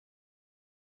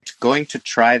going to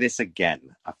try this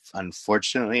again.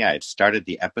 Unfortunately, I had started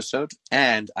the episode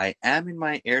and I am in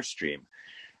my Airstream.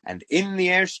 And in the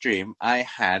Airstream, I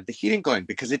had the heating going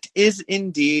because it is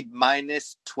indeed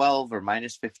minus 12 or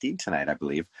minus 15 tonight, I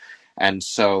believe. And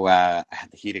so I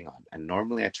had the heating on. And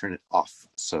normally I turn it off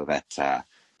so that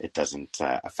it doesn't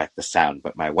affect the sound.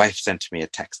 But my wife sent me a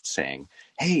text saying,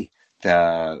 hey,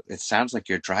 it sounds like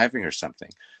you're driving or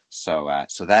something. So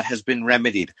that has been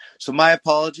remedied. So my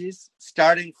apologies.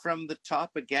 Starting from the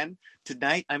top again,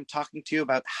 tonight I'm talking to you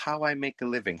about how I make a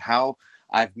living, how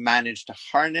I've managed to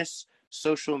harness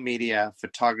social media,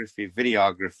 photography,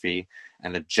 videography,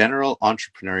 and a general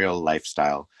entrepreneurial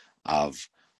lifestyle of,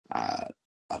 uh,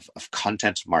 of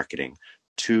content marketing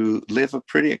to live a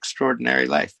pretty extraordinary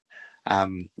life.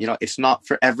 It's not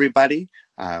for everybody.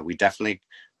 We definitely,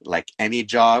 like any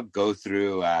job, go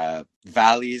through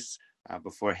valleys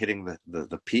before hitting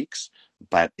the peaks,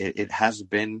 but it has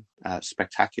been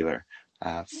spectacular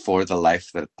for the life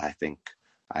that I think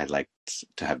I'd like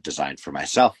to have designed for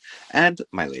myself and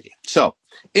my lady. So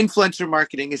influencer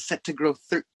marketing is set to grow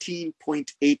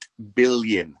 13.8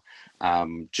 billion.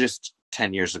 Just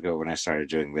 10 years ago when I started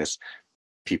doing this,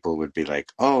 people would be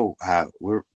like, oh,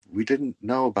 we didn't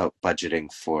know about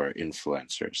budgeting for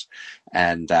influencers.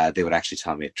 And they would actually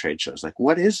tell me at trade shows, like,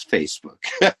 what is Facebook?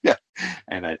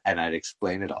 and I'd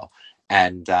explain it all.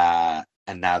 And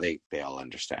now they all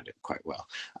understand it quite well.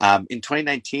 In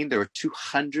 2019, there were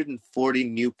 240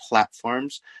 new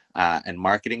platforms and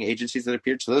marketing agencies that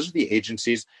appeared. So those are the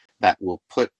agencies that will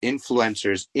put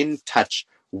influencers in touch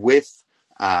with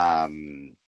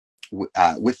the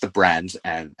brands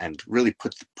and really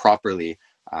put properly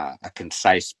a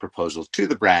concise proposal to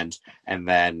the brands and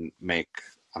then make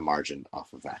a margin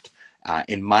off of that.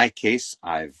 In my case,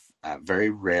 I've very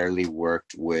rarely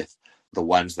worked with the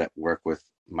ones that work with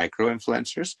micro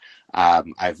influencers.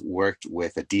 I've worked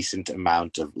with a decent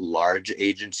amount of large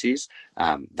agencies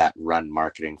that run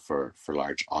marketing for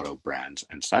large auto brands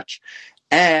and such.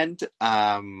 And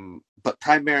but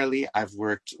primarily I've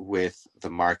worked with the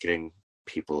marketing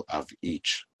people of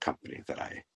each company that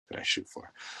I shoot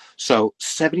for. So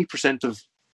 70% of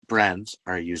brands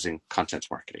are using content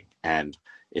marketing, and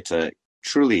it's a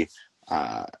truly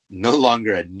no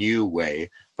longer a new way,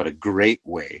 but a great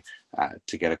way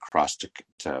to get across to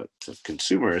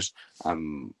consumers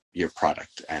your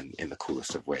product, and in the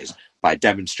coolest of ways, by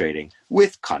demonstrating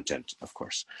with content, of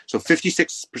course. So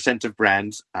 56% of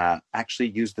brands actually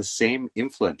use the same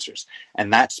influencers.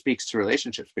 And that speaks to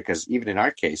relationships, because even in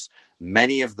our case,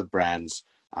 many of the brands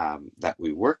that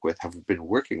we work with have been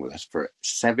working with us for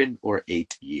 7 or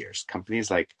 8 years. Companies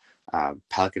like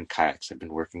Pelican Kayaks, I've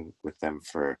been working with them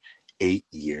for 8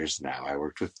 years now. I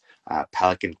worked with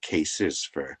Pelican Cases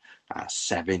for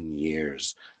 7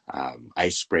 years,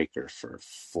 Icebreaker for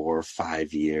 4 or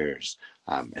 5 years,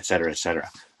 et cetera, et cetera.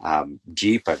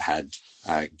 Jeep, I've had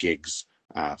gigs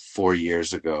 4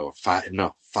 years ago,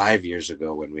 5 years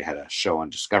ago, when we had a show on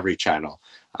Discovery Channel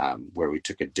where we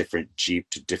took a different Jeep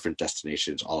to different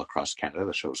destinations all across Canada.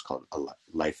 The show was called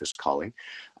Life is Calling.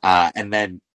 And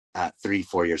then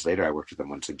 3-4 years later, I worked with them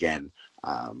once again,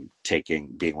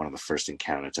 being one of the first in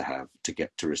Canada to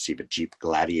get to receive a Jeep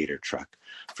Gladiator truck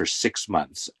for 6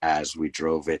 months as we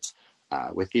drove it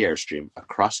with the Airstream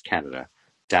across Canada,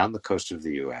 down the coast of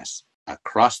the US,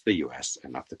 across the US,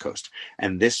 and up the coast.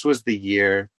 And this was the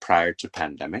year prior to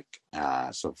pandemic.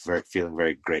 So feeling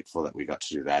very grateful that we got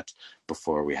to do that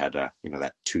before we had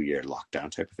that 2-year lockdown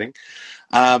type of thing.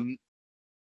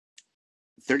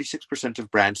 36% of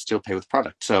brands still pay with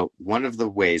product. So one of the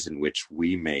ways in which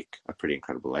we make a pretty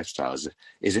incredible lifestyle is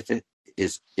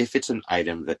if it's an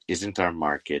item that isn't our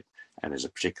market and is a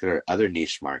particular other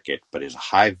niche market, but is a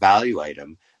high value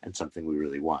item and something we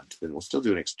really want, then we'll still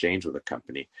do an exchange with a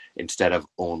company instead of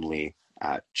only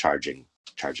charging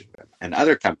them. And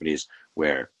other companies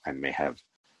where I may have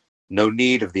no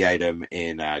need of the item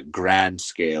in a grand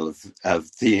scale of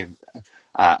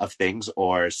things,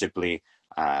 or simply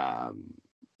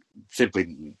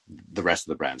the rest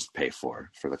of the brands pay for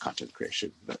the content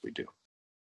creation that we do.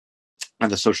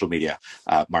 And the social media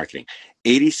marketing,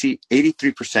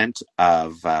 83%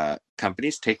 of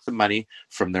companies take the money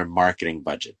from their marketing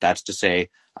budget. That's to say,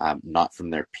 not from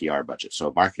their PR budget. So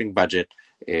a marketing budget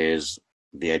is,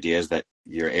 the idea is that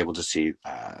you're able to see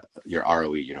your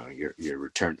ROE, your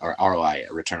return, or ROI,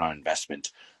 return on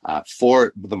investment,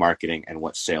 for the marketing and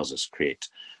what sales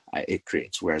it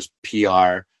creates. Whereas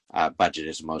PR budget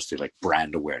is mostly like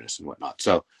brand awareness and whatnot.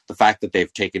 So the fact that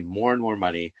they've taken more and more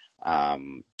money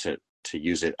to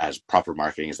use it as proper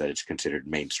marketing is that it's considered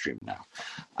mainstream now.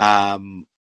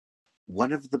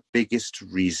 One of the biggest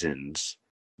reasons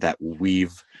that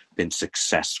we've been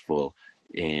successful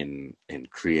in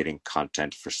creating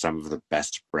content for some of the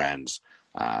best brands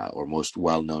or most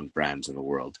well-known brands in the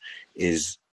world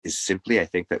is simply, I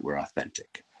think, that we're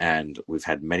authentic. And we've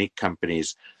had many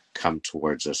companies come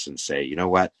towards us and say, you know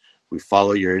what, we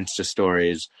follow your Insta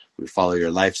stories, we follow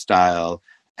your lifestyle,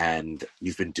 and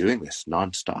you've been doing this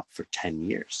nonstop for 10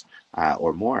 years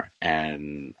or more,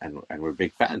 and we're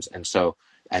big fans. And so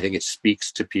I think it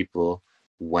speaks to people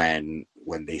when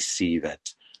they see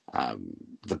that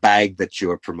the bag that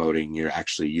you're promoting, you're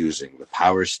actually using, the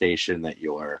power station that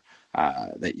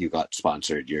that you got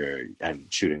sponsored, and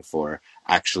shooting for,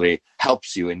 actually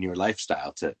helps you in your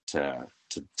lifestyle to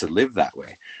live that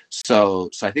way. So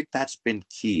I think that's been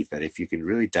key. That if you can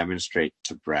really demonstrate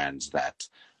to brands that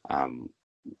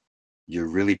you're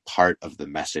really part of the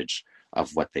message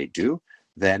of what they do,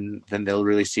 then they'll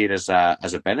really see it as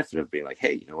a benefit of being like,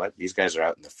 hey, you know what? These guys are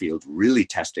out in the field really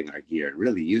testing our gear and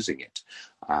really using it.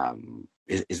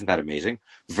 Isn't that amazing?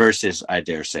 Versus, I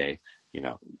dare say,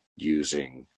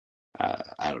 using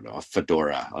I don't know, a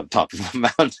fedora on top of a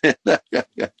mountain. But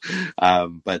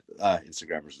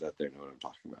Instagrammers out there know what I'm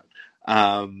talking about.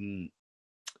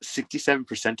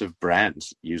 67% of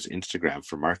brands use Instagram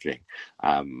for marketing.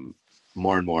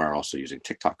 More and more are also using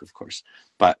TikTok, of course.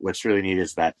 But what's really neat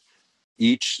is that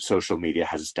each social media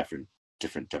has its different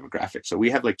demographic. So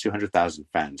we have like 200,000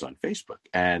 fans on Facebook,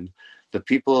 and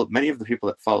many of the people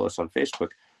that follow us on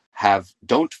Facebook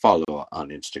don't follow on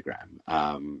Instagram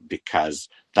because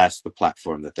that's the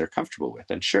platform that they're comfortable with.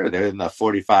 And sure, they're in the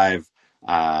 45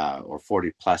 or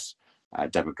 40 plus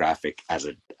demographic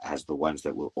as the ones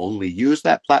that will only use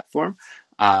that platform.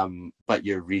 But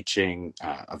you're reaching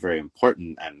a very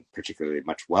important and particularly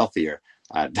much wealthier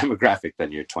demographic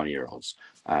than your 20-year-olds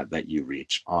that you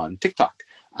reach on TikTok.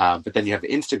 But then you have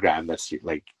Instagram that's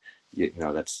like,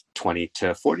 that's 20 to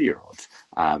 40-year-olds,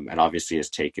 and obviously has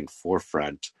taken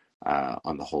forefront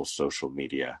on the whole social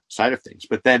media side of things.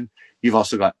 But then you've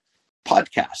also got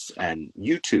podcasts and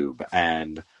YouTube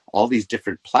and all these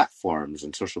different platforms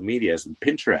and social medias and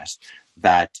Pinterest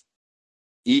that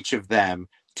each of them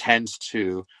tends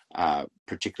to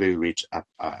particularly reach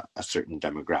a certain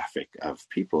demographic of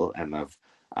people,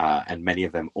 and many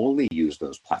of them only use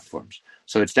those platforms.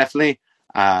 So it's definitely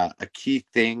a key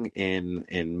thing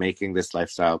in making this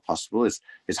lifestyle possible is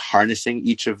harnessing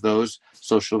each of those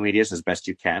social medias as best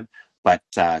you can, but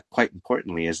quite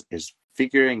importantly is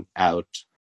figuring out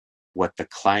what the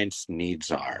client's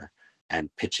needs are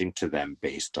and pitching to them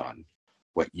based on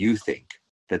what you think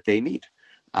that they need.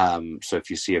 So if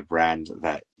you see a brand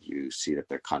that you see that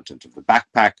their content of the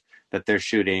backpack that they're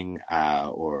shooting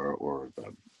or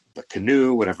the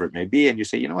canoe, whatever it may be, and you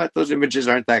say, you know what, those images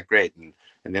aren't that great, and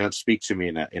they don't speak to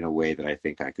me in a way that I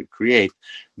think I could create,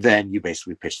 then you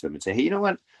basically pitch them and say, hey, you know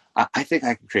what, I think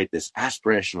I can create this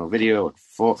aspirational video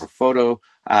or photo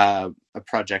a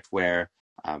project where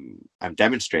I'm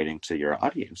demonstrating to your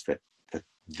audience that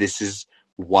this is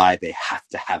why they have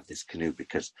to have this canoe,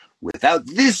 because without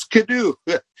this canoe,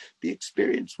 the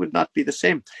experience would not be the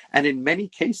same. And in many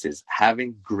cases,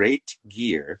 having great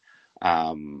gear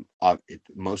it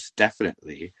most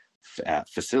definitely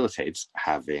facilitates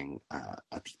having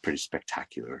a pretty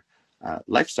spectacular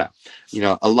lifestyle.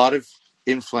 A lot of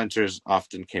influencers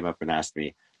often came up and asked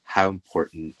me, how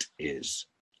important is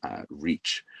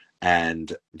reach?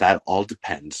 And that all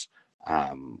depends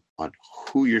on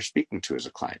who you're speaking to as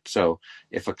a client. So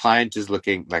if a client is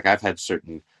looking, like I've had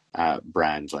certain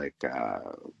brands like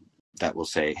that will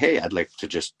say, hey, I'd like to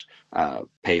just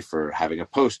pay for having a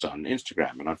post on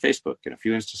Instagram and on Facebook and a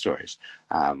few Insta stories.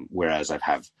 Whereas I've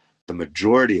have the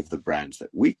majority of the brands that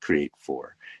we create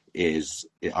for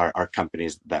are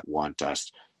companies that want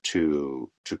us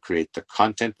to create the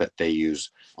content that they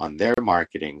use on their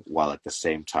marketing, while at the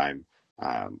same time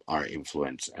our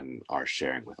influence and our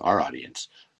sharing with our audience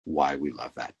why we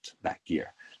love that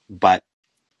gear. But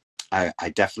I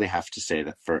definitely have to say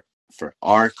that for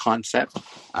our concept,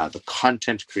 the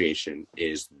content creation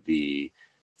is the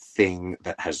thing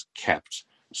that has kept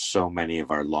so many of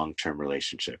our long-term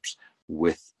relationships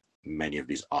with many of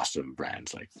these awesome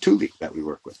brands like Thule that we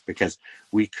work with, because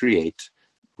we create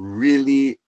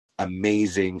really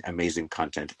amazing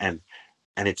content. And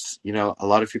it's, a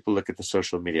lot of people look at the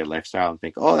social media lifestyle and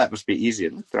think, oh, that must be easy.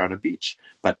 And look, they're on a beach.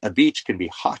 But a beach can be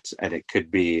hot, and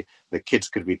the kids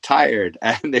could be tired,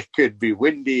 and it could be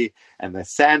windy, and the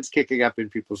sand's kicking up in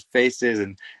people's faces.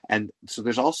 And so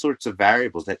there's all sorts of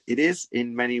variables that it is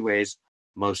in many ways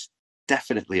most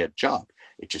definitely a job.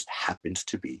 It just happens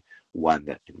to be one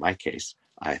that, in my case,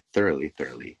 I thoroughly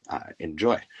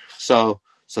enjoy. So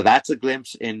that's a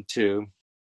glimpse into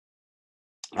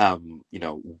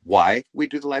why we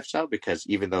do the lifestyle, because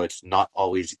even though it's not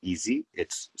always easy,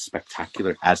 it's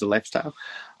spectacular as a lifestyle.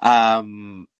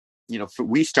 Um,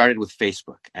 we started with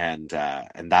Facebook, and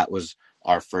that was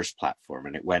our first platform,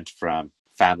 and it went from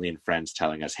family and friends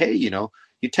telling us, "Hey, you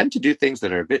tend to do things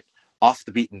that are a bit off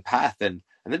the beaten path, and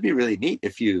that'd be really neat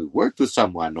if you worked with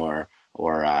someone, or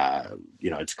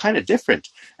it's kind of different."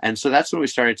 And so that's when we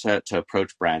started to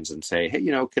approach brands and say, "Hey,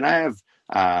 can I have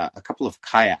a couple of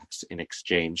kayaks in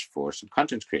exchange for some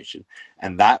content creation?"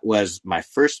 And that was my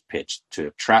first pitch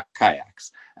to Track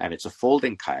Kayaks. And it's a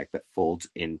folding kayak that folds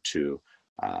into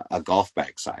a golf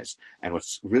bag size. And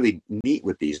what's really neat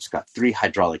with these, it's got 3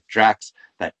 hydraulic jacks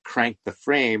that crank the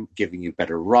frame, giving you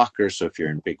better rockers. So if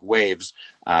you're in big waves,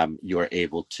 you are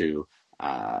able to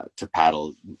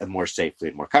paddle more safely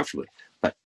and more comfortably.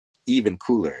 But even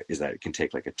cooler is that it can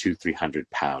take like a 200-300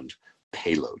 pound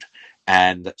payload.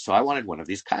 And so I wanted one of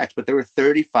these kayaks, but they were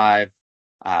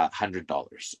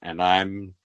 $3,500, and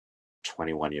I'm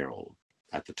 21-year-old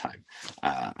at the time,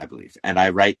 I believe. And I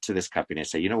write to this company and I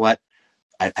say, you know what?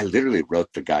 I literally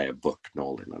wrote the guy a book,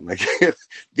 Nolan. I'm like,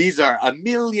 these are a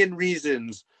million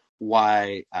reasons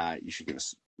why you should give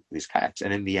us these kayaks.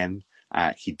 And in the end,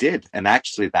 he did. And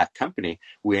actually, that company,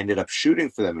 we ended up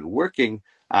shooting for them and working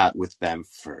with them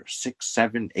for 6,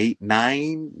 7, 8,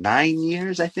 9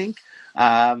 years, I think,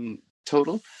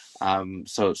 total.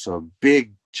 So a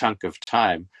big chunk of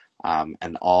time,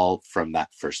 and all from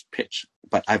that first pitch.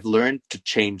 But I've learned to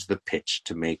change the pitch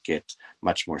to make it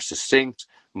much more succinct,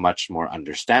 much more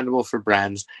understandable for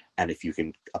brands. And if you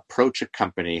can approach a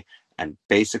company and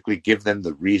basically give them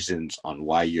the reasons on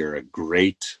why you're a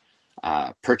great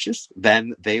purchase,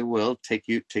 then they will take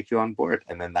you on board,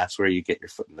 and then that's where you get your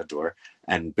foot in the door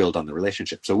and build on the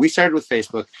relationship. So we started with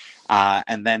Facebook,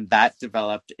 and then that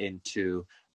developed into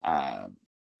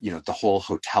the whole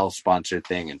hotel sponsored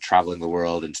thing, and traveling the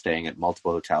world and staying at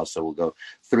multiple hotels. So we'll go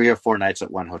 3 or 4 nights at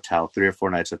one hotel, 3 or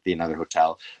 4 nights at the another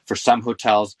hotel. For some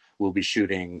hotels, we'll be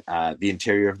shooting the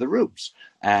interior of the rooms.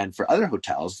 And for other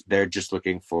hotels, they're just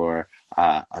looking for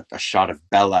a shot of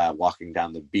Bella walking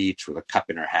down the beach with a cup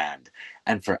in her hand.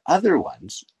 And for other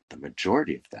ones, the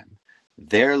majority of them,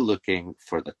 they're looking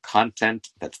for the content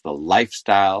that's the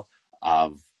lifestyle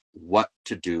of what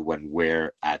to do when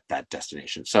we're at that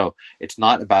destination. So it's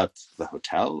not about the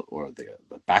hotel or the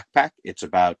backpack. It's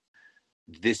about,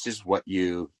 this is what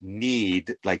you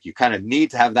need. Like, you kind of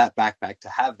need to have that backpack to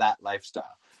have that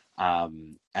lifestyle.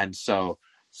 And so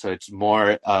it's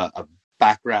more a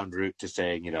background route to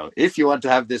saying, if you want to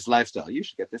have this lifestyle, you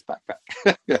should get this backpack.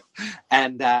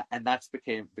 and that's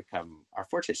become our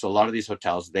forte. So a lot of these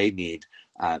hotels, they need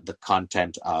the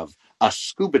content of us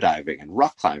scuba diving and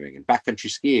rock climbing and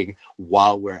backcountry skiing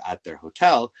while we're at their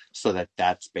hotel, so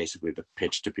that's basically the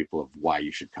pitch to people of why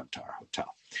you should come to our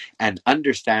hotel. And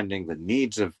understanding the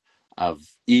needs of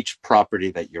each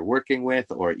property that you're working with,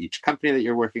 or each company that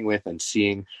you're working with, and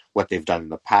seeing what they've done in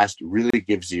the past really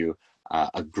gives you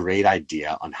a great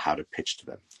idea on how to pitch to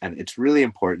them. And it's really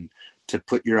important to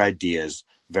put your ideas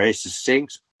very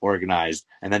succinct, organized,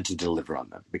 and then to deliver on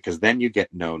them, because then you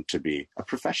get known to be a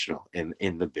professional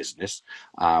in the business.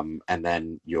 And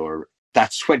then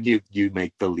that's when you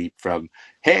make the leap from,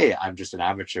 hey, I'm just an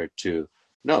amateur, to,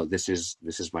 no, this is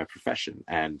my profession.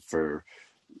 And for,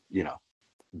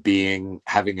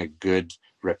 having a good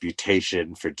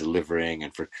reputation for delivering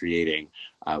and for creating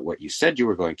what you said you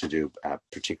were going to do,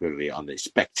 particularly on the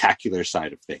spectacular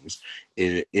side of things,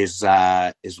 is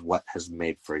what has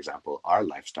made, for example, our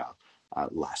lifestyle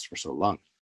last for so long.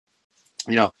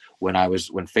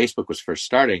 When Facebook was first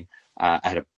starting, I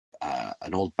had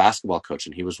an old basketball coach,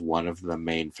 and he was one of the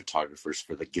main photographers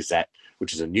for the Gazette,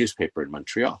 which is a newspaper in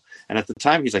Montreal. And at the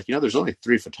time, he's like, there's only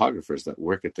 3 photographers that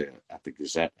work at the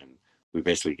Gazette, and we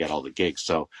basically get all the gigs.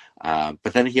 So,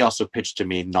 but then he also pitched to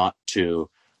me not to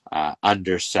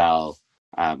undersell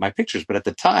my pictures. But at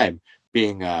the time,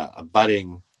 being a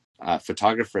budding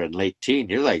photographer in late teen,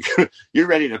 you're like, you're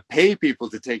ready to pay people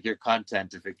to take your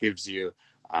content if it gives you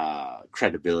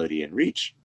credibility and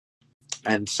reach.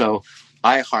 And so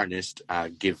I harnessed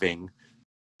giving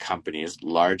companies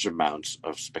large amounts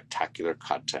of spectacular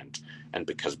content. And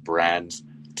because brands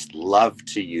love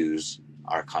to use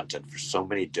our content for so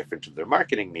many different of their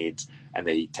marketing needs, and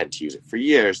they tend to use it for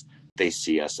years, they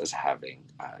see us as having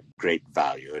great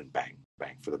value and bang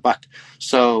for the buck.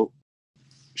 So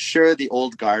sure, the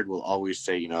old guard will always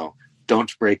say,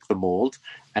 don't break the mold.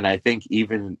 And I think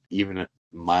even at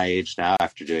my age now,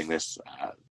 after doing this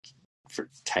for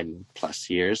 10 plus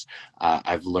years,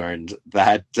 I've learned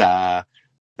that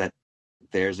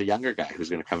there's a younger guy who's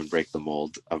going to come and break the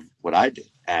mold of what I did,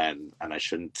 and I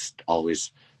shouldn't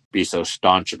always be so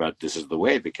staunch about this is the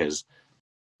way, because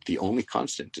the only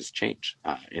constant is change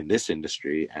in this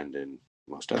industry and in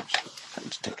most others. I'm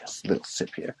just take a little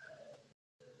sip here.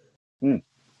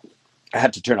 I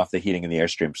had to turn off the heating in the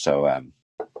Airstream, so I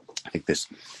think this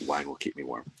wine will keep me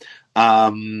warm.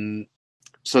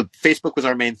 So Facebook was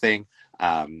our main thing.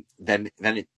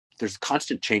 There's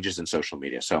constant changes in social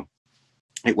media. So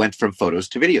it went from photos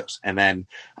to videos, and then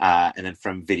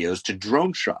from videos to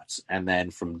drone shots, and then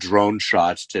from drone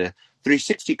shots to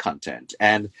 360 content.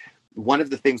 And one of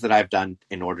the things that I've done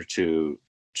in order to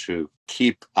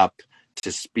keep up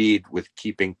to speed with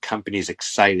keeping companies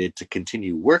excited to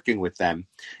continue working with them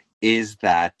is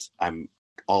that I'm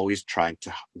always trying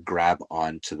to grab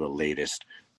onto the latest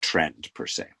trend, per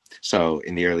se. So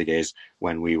in the early days,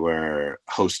 when we would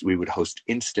host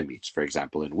Insta meets, for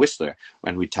example, in Whistler,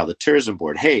 when we tell the tourism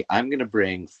board, hey, I'm going to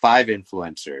bring 5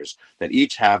 influencers that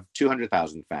each have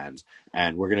 200,000 fans,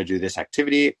 and we're going to do this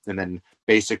activity. And then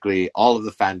basically all of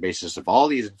the fan bases of all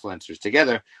these influencers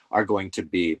together are going to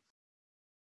be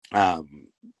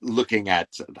looking at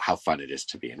how fun it is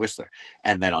to be in Whistler.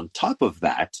 And then on top of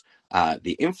that,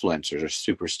 the influencers are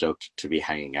super stoked to be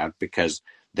hanging out because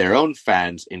their own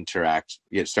fans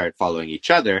start following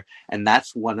each other. And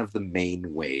that's one of the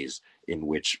main ways in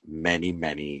which many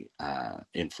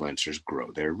influencers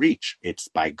grow their reach. It's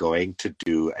by going to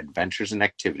do adventures and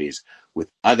activities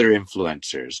with other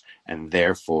influencers, and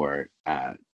therefore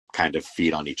kind of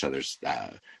feed on each other's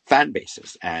fan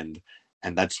bases. And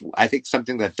that's, I think,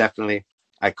 something that definitely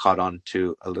I caught on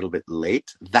to a little bit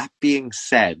late. That being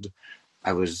said,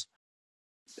 I was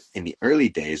in the early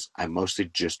days, I mostly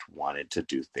just wanted to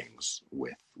do things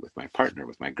with my partner,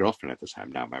 with my girlfriend at the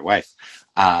time, now my wife.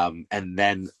 And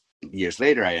then years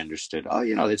later, I understood,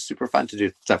 it's super fun to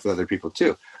do stuff with other people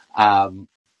too.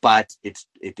 But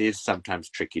it is sometimes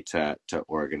tricky to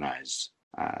organize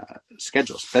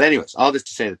schedules. But anyways, all this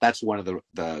to say that that's one of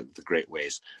the great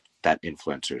ways that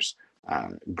influencers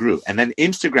grew. And then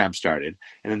Instagram started,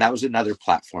 and then that was another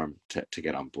platform to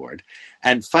get on board.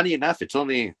 And funny enough, it's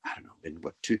only, I don't know, in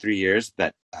 2-3 years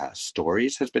that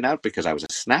Stories has been out, because I was a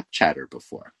Snapchatter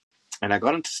before. And I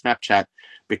got into Snapchat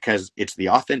because it's the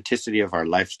authenticity of our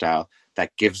lifestyle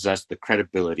that gives us the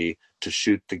credibility to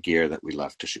shoot the gear that we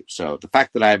love to shoot. So the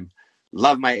fact that I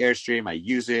love my Airstream, I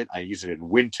use it in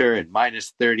winter and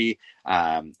 -30,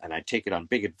 and I take it on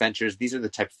big adventures. These are the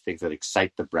types of things that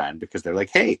excite the brand, because they're like,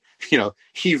 hey,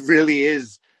 he really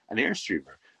is an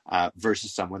Airstreamer,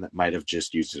 versus someone that might have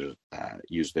just used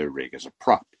their rig as a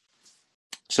prop.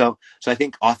 So I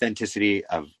think authenticity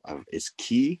is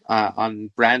key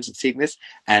on brands seeing this.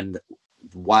 And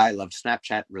why I loved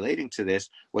Snapchat relating to this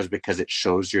was because it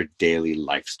shows your daily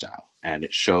lifestyle, and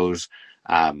it shows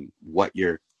what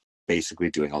you're basically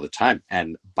doing all the time.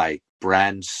 And by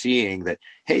brands seeing that,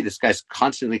 hey, this guy's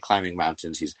constantly climbing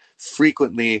mountains, he's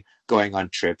frequently going on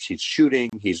trips, he's shooting,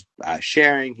 he's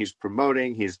sharing, he's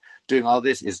promoting, he's doing all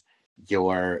this, is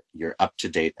you're up to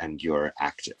date and you're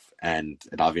active. And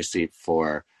obviously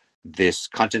for this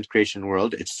content creation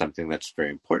world, it's something that's very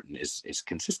important, is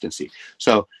consistency.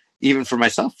 So even for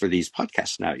myself, for these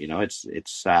podcasts now,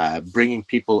 it's bringing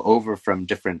people over from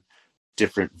different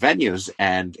venues.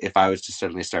 And if I was to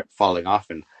suddenly start falling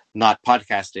off and not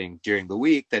podcasting during the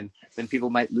week, then people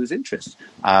might lose interest.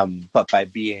 But by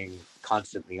being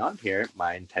constantly on here,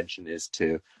 my intention is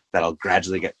that I'll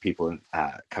gradually get people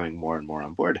coming more and more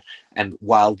on board. And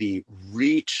while the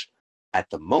reach at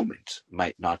the moment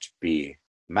might not be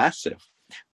massive,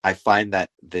 I find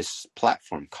that this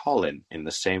platform, Callin, in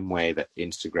the same way that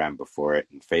Instagram before it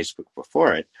and Facebook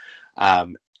before it,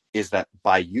 is that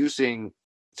by using,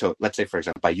 so let's say, for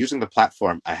example, by using the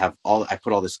platform, I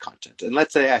put all this content, and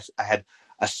let's say I had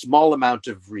a small amount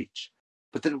of reach,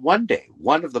 but then one day,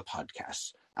 one of the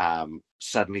podcasts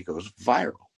suddenly goes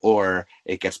viral, or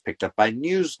it gets picked up by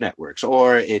news networks,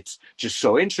 or it's just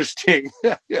so interesting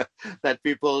that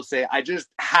people say, I just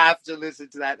have to listen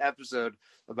to that episode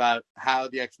about how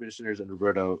the expeditioners and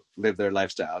Roberto live their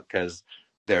lifestyle, because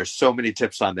there are so many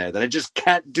tips on there that I just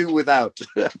can't do without.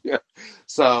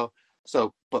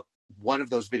 But one of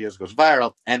those videos goes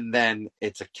viral, and then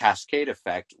it's a cascade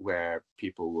effect where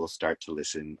people will start to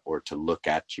listen or to look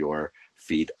at your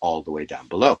feed all the way down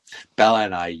below. Bella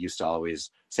and I used to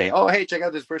always say, oh, hey, check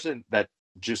out this person that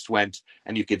just went,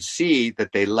 and you could see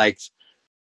that they liked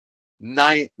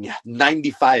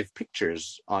 95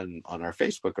 pictures on our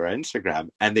Facebook or Instagram,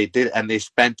 and they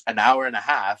spent an hour and a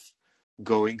half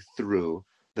going through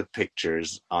the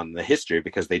pictures on the history,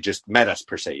 because they just met us,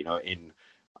 per se,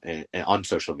 on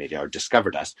social media, or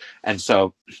discovered us. And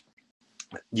so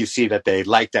you see that they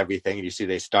liked everything, and you see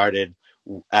they started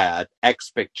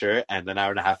X picture, and an hour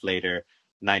and a half later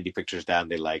 90 pictures down,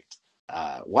 they liked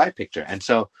Y picture. And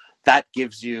so that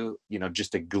gives you,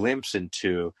 just a glimpse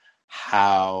into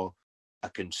how a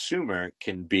consumer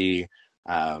can be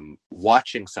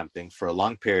watching something for a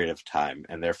long period of time,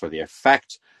 and therefore the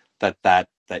effect that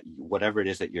whatever it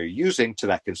is that you're using to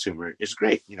that consumer is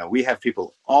great. We have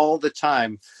people all the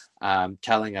time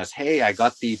telling us, "Hey, I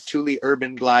got the Thule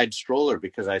Urban Glide stroller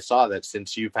because I saw that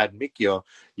since you've had Mikio,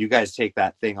 you guys take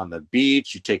that thing on the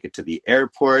beach, you take it to the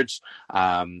airports.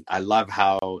 I love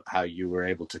how you were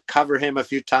able to cover him a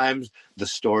few times. The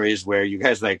stories where you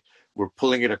guys were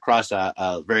pulling it across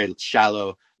a very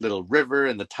shallow little river,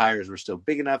 and the tires were still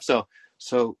big enough."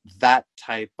 So that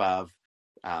type of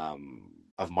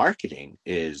marketing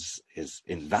is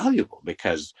invaluable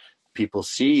because people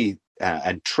see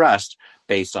and trust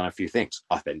based on a few things: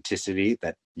 authenticity,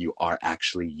 that you are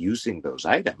actually using those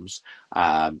items.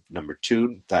 Number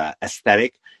two, the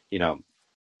aesthetic.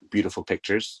 Beautiful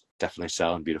pictures definitely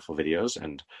sell in beautiful videos,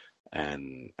 and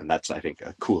that's, I think,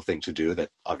 a cool thing to do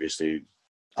that obviously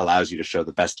allows you to show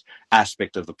the best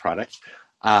aspect of the product.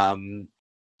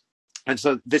 And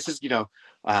so this is,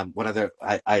 one of the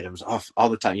items all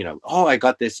the time. Oh, I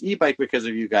got this e-bike because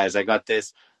of you guys. I got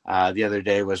this the other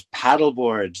day was paddle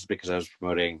boards because I was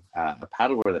promoting a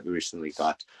paddleboard that we recently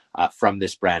got from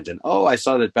this brand. And I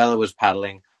saw that Bella was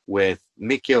paddling with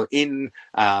Mikio in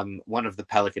one of the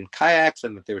Pelican kayaks,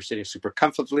 and that they were sitting super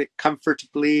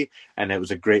comfortably, and it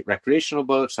was a great recreational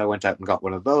boat. So I went out and got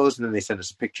one of those, and then they sent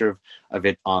us a picture of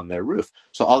it on their roof.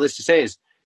 So all this to say is,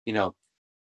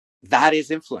 that is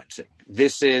influencing.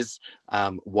 This is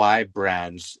why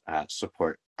brands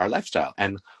support our lifestyle.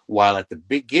 And while at the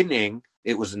beginning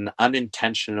it was an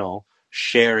unintentional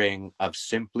sharing of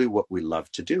simply what we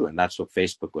love to do, and that's what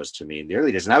Facebook was to me in the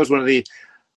early days. And I was one of the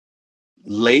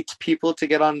late people to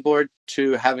get on board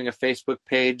to having a Facebook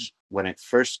page when it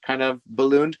first kind of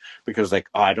ballooned, because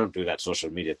I don't do that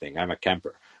social media thing. I'm a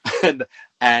camper.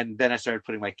 and then I started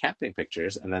putting my camping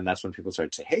pictures, and then that's when people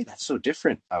started to say, "Hey, that's so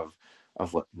different of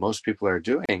what most people are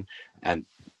doing." And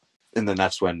then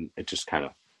that's when it just kind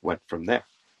of went from there.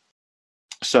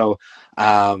 So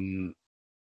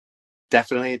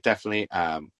definitely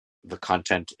the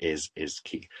content is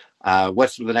key.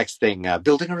 What's the next thing?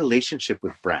 Building a relationship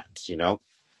with brands.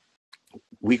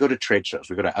 We go to trade shows.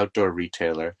 We go to Outdoor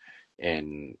Retailer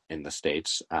in the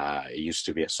States. It used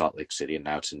to be at Salt Lake City, and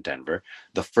now it's in Denver.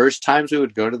 The first times we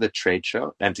would go to the trade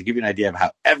show, and to give you an idea of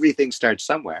how everything starts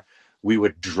somewhere, we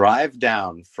would drive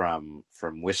down from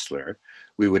Whistler.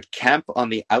 We would camp on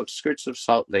the outskirts of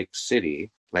Salt Lake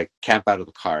City, camp out of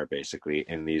the car, basically,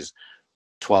 in these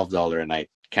 $12 a night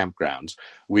campgrounds.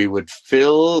 We would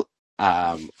fill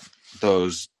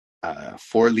those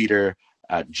 4-liter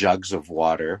jugs of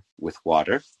water with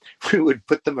water. We would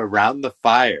put them around the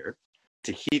fire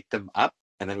to heat them up,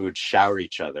 and then we would shower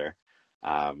each other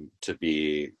to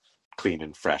be clean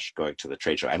and fresh going to the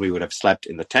trade show. And we would have slept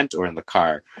in the tent or in the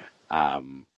car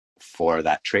for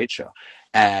that trade show.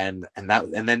 And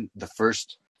then the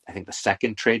first, I think the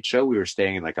second trade show, we were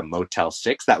staying in a Motel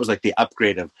 6. That was the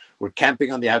upgrade of, we're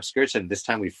camping on the outskirts, and this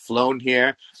time we've flown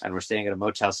here and we're staying at a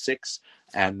Motel 6.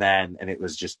 And it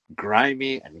was just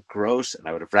grimy and gross, and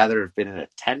I would have rather have been in a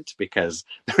tent because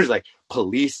there was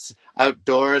police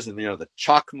outdoors, and the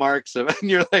chalk marks of, and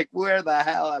you're where the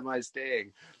hell am I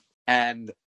staying?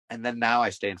 And then now I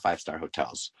stay in 5-star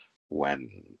hotels when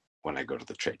I go to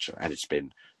the trade show, and it's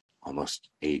been almost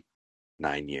 8-9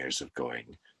 years of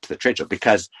going to the trade show,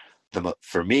 because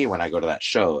for me, when I go to that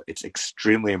show, it's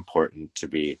extremely important to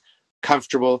be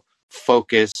comfortable,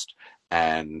 focused,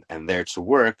 and there to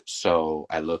work. So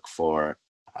I look for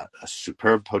a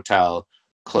superb hotel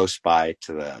close by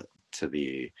to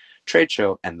the trade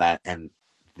show, and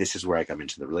this is where I come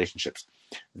into the relationships.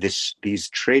 These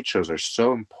trade shows are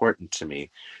so important to me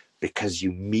because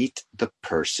you meet the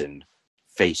person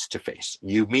face to face.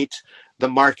 You meet the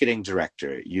marketing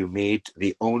director, you meet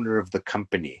the owner of the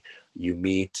company, you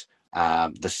meet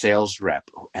the sales rep,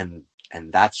 and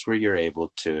that's where you're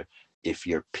able to, if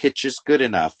your pitch is good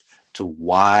enough to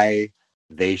why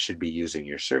they should be using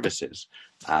your services,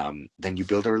 then you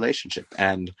build a relationship.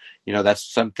 And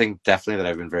that's something definitely that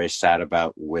I've been very sad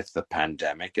about with the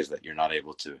pandemic, is that you're not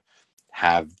able to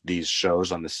have these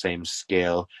shows on the same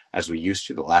scale as we used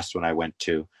to. The last one I went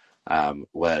to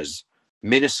was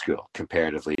minuscule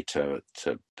comparatively to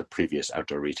the previous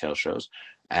outdoor retail shows,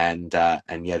 and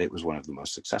yet it was one of the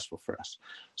most successful for us.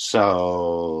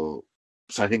 So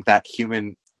I think that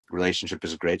human relationship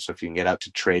is great. So if you can get out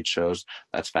to trade shows,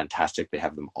 that's fantastic. They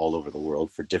have them all over the world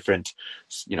for different,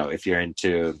 if you're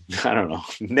into, I don't know,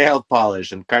 nail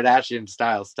polish and Kardashian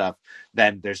style stuff,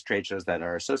 then there's trade shows that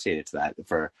are associated to that.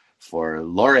 For for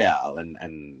L'Oreal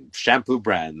and shampoo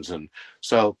brands. And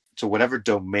so whatever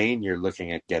domain you're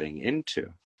looking at getting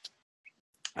into,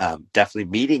 definitely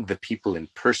meeting the people in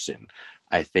person,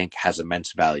 I think, has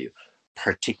immense value,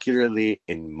 particularly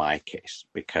in my case,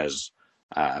 because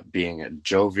being a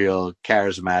jovial,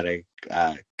 charismatic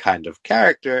kind of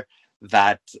character,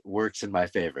 that works in my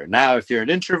favor. Now, if you're an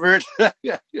introvert,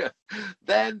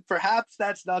 then perhaps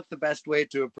that's not the best way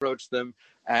to approach them,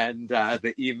 and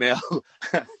the email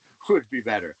would be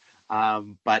better.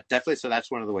 But definitely, so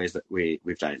that's one of the ways that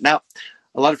we've done it. Now,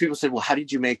 a lot of people said, well, how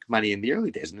did you make money in the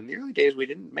early days? And in the early days, we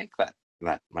didn't make that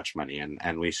much money,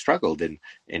 and we struggled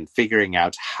in figuring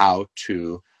out how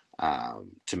to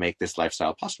make this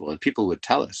lifestyle possible. And people would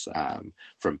tell us,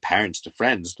 from parents to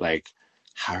friends, like,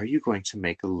 how are you going to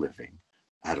make a living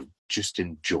out of just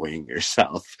enjoying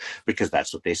yourself? Because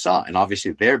that's what they saw. And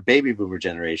obviously their baby boomer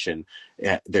generation,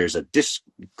 there's a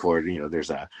discord, there's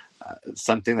a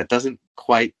something that doesn't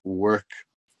quite work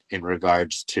in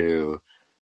regards to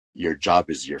your job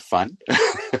is your fun.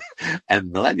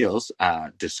 And millennials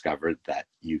discovered that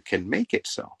you can make it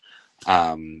so.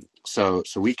 So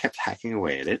we kept hacking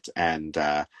away at it,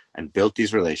 and built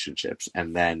these relationships,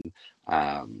 and then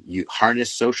you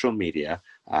harness social media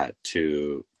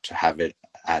to have it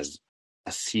as a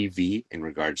CV in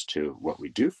regards to what we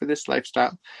do for this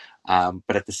lifestyle.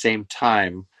 But at the same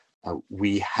time,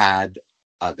 we had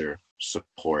other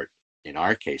support in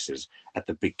our cases at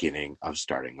the beginning of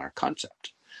starting our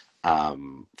concept.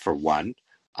 For one,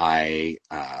 I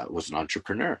was an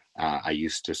entrepreneur. I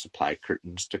used to supply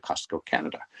curtains to Costco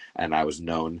Canada, and I was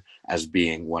known as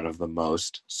being one of the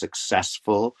most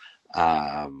successful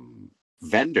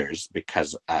vendors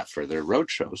because for their road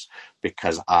shows,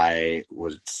 because I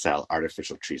would sell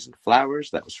artificial trees and flowers.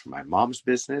 That was for my mom's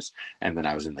business. And then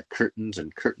I was in the curtains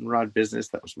and curtain rod business.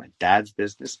 That was my dad's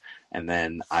business. And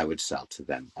then I would sell to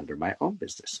them under my own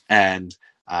business. And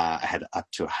I had up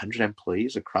to 100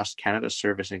 employees across Canada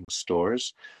servicing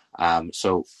stores.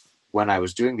 So when I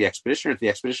was doing the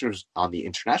Expeditioners on the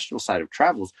international side of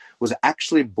travels was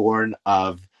actually born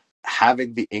of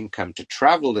having the income to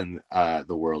travel in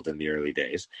the world in the early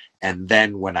days. And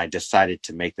then when I decided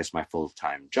to make this my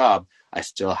full-time job, I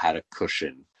still had a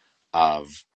cushion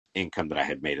of income that I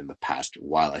had made in the past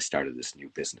while I started this new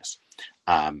business.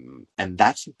 And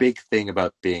that's a big thing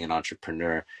about being an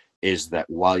entrepreneur, is that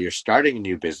while you're starting a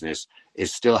new business,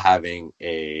 is still having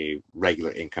a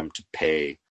regular income to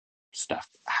pay stuff,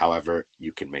 however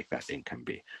you can make that income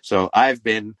be. So I've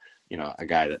been, a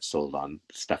guy that sold on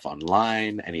stuff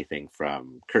online, anything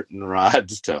from curtain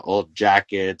rods to old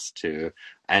jackets to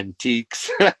antiques,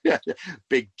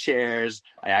 big chairs.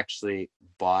 I actually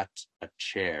bought a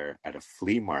chair at a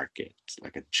flea market,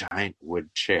 like a giant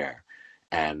wood chair,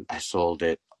 and I sold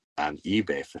it on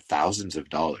eBay for thousands of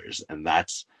dollars. And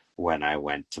that's when I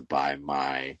went to buy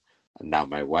my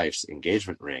wife's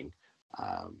engagement ring,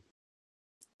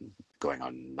 going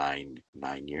on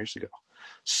nine years ago.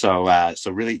 So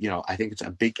really, I think it's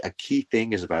a key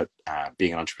thing is about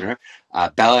being an entrepreneur.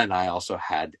 Bella and I also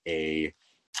had a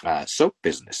soap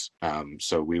business.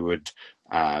 So we would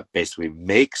basically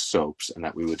make soaps, and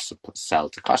that we would sell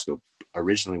to Costco.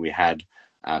 Originally, we had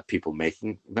people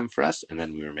making them for us, and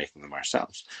then we were making them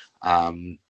ourselves.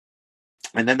 And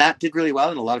then that did really well,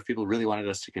 and a lot of people really wanted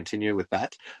us to continue with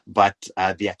that. But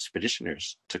the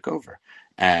Expeditioners took over,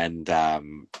 and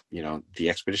the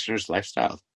Expeditioners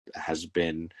lifestyle has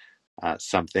been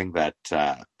something that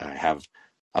I have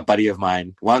a buddy of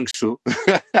mine, Wang Su,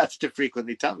 has to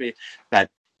frequently tell me that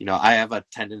I have a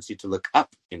tendency to look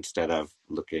up instead of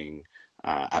looking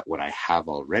at what I have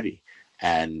already,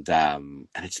 and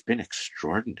it's been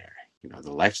extraordinary.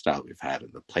 The lifestyle we've had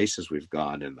and the places we've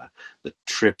gone and the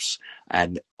trips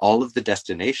and all of the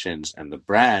destinations and the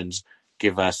brands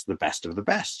give us the best of the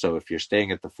best. So if you're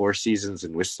staying at the Four Seasons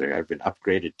in Whistler, I've been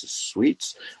upgraded to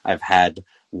suites. I've had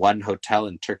one hotel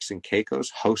in Turks and Caicos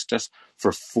host us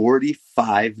for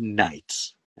 45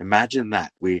 nights. Imagine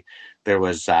that. We're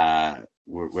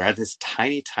at this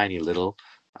tiny little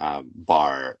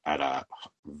bar at a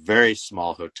very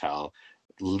small hotel,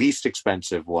 least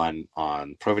expensive one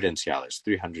on Providenciales,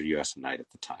 $300 US a night at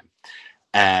the time.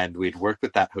 And we'd worked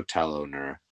with that hotel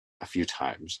owner a few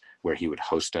times where he would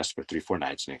host us for 3-4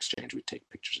 nights. In exchange, we'd take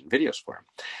pictures and videos for him.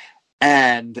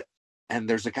 And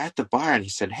there's a guy at the bar, and he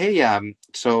said, hey,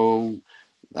 the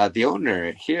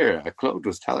owner here, Claude,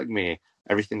 was telling me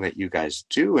everything that you guys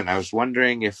do, and I was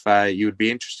wondering if you would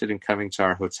be interested in coming to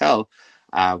our hotel,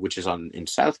 which is in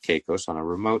South Caicos on a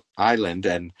remote island,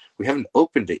 and we haven't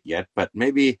opened it yet, but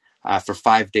maybe for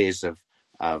 5 days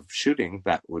of shooting,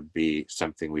 that would be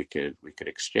something we could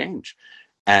exchange.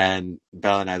 And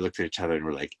Bella and I looked at each other and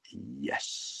were like,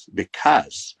 yes,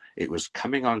 because it was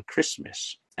coming on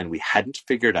Christmas and we hadn't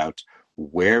figured out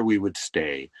where we would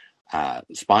stay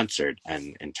sponsored.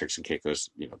 And in Turks and Caicos,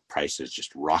 prices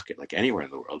just rocket like anywhere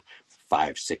in the world,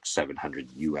 500, 600,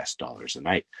 $700 a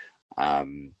night.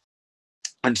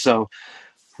 And so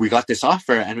we got this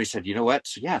offer and we said, you know what?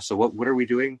 So what are we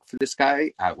doing for this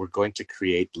guy? We're going to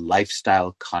create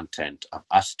lifestyle content of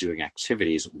us doing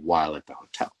activities while at the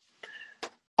hotel.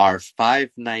 Our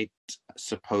 5-night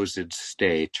supposed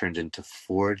stay turned into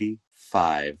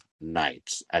 45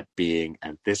 nights at being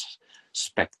at this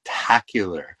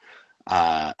spectacular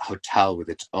hotel with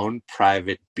its own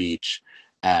private beach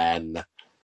and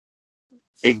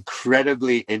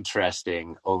incredibly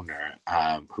interesting owner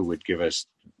who would give us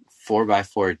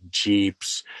 4x4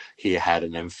 Jeeps. He had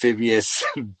an amphibious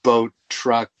boat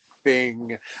truck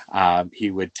thing. He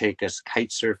would take us kite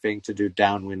surfing to do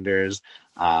downwinders.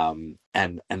 And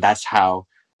that's how,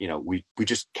 we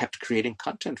just kept creating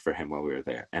content for him while we were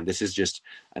there. And this is just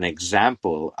an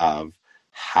example of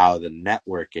how the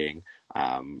networking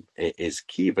is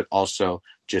key, but also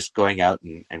just going out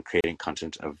and creating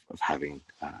content of having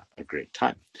a great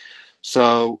time.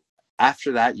 So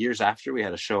after that, years after, we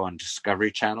had a show on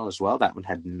Discovery Channel as well. That one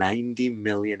had 90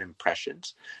 million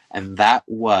impressions. And that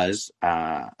was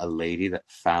a lady that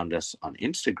found us on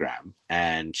Instagram.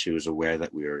 And she was aware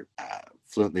that we were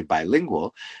fluently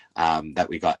bilingual, that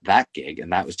we got that gig.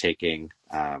 And that was taking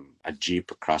a Jeep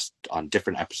across on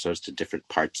different episodes to different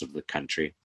parts of the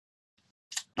country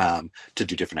to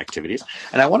do different activities.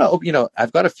 And I want to,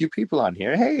 I've got a few people on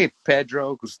here. Hey,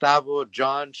 Pedro, Gustavo,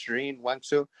 John, Shireen,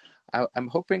 Wangsu. I'm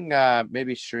hoping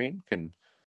maybe Shireen can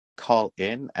call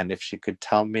in, and if she could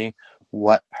tell me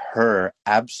what her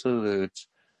absolute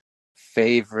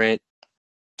favorite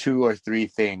 2 or 3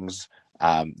 things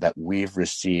that we've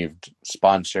received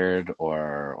sponsored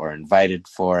or invited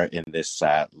for in this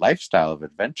lifestyle of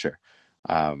adventure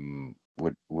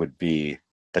would be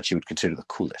that she would consider the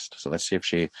coolest. So let's see if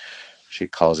she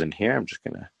calls in here. I'm just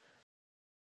gonna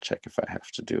check if I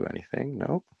have to do anything.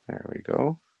 Nope. There we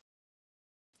go.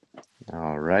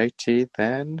 All righty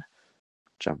then.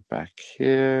 Jump back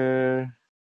here.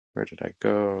 Where did I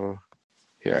go?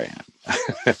 Here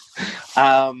I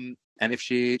am. And if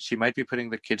she might be putting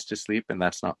the kids to sleep, and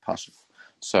that's not possible.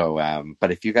 So,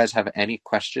 but if you guys have any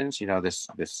questions,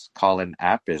 this call-in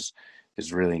app is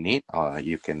really neat.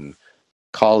 You can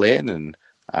call in and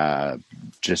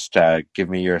just give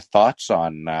me your thoughts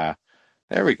on.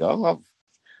 There we go.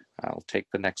 I'll take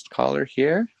the next caller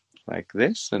here, like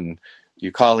this, and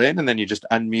you call in, and then you just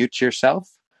unmute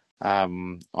yourself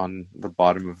on the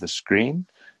bottom of the screen,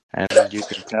 and you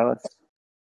can tell us.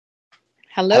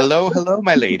 Hello,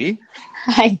 my lady.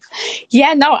 Hi.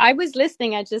 Yeah, no, I was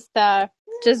listening. I just got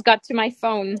to my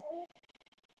phone.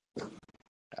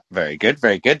 Very good,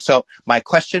 very good. So my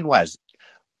question was,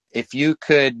 if you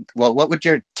could, what would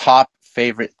your top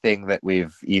favorite thing that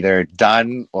we've either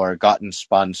done or gotten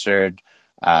sponsored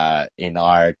in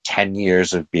our 10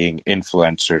 years of being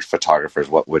influencer photographers,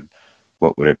 what would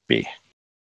it be?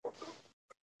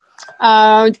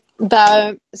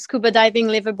 The scuba diving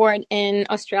liveaboard in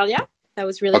Australia. That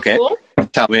was really cool.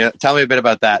 Tell me a bit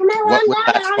about that. What was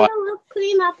that spot?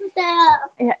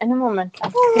 Yeah, in a moment.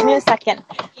 Give me a second.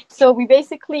 So we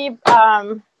basically,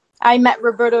 I met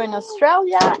Roberto in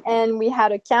Australia, and we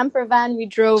had a camper van. We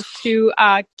drove to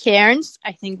Cairns,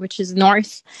 I think, which is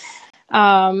north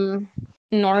of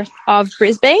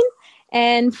Brisbane,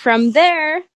 and from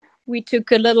there we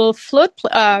took a little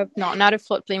not a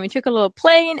float plane. We took a little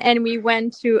plane, and we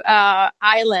went to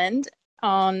island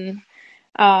on.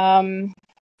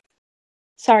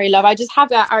 Sorry, love. I just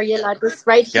have our address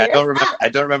right here. Yeah, I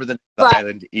don't remember the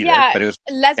island either. Yeah, but it was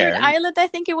Lizard Island, I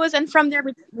think it was. And from there,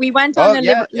 we went on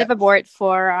a liveaboard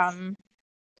for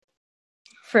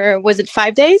was it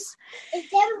 5 days?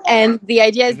 And the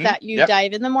idea is that you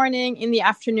dive in the morning, in the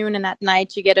afternoon, and at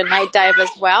night you get a night dive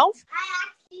as well.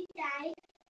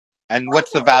 And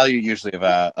what's the value usually of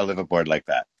a liveaboard like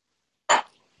that?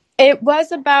 It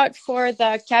was about, for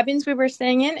the cabins we were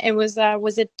staying in, it was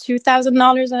it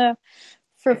 $2,000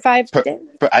 for 5 days?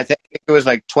 I think it was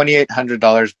like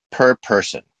 $2,800 per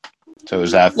person. So it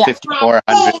was a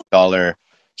 $5,400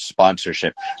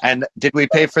 sponsorship. And did we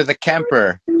pay for the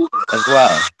camper as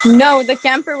well? No, the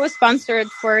camper was sponsored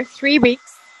for 3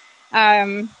 weeks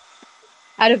at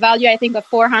a value, I think, of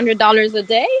 $400 a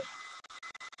day.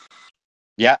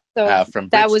 Yeah, so from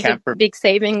that was camper. A big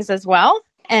savings as well.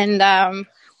 And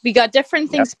we got different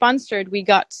things sponsored. We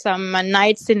got some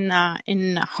nights in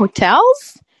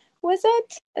hotels. was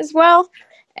it as well?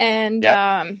 And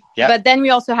but then we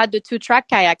also had the 2 track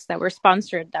kayaks that were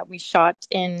sponsored that we shot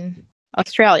in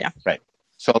Australia. Right.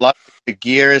 So a lot of the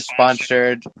gear is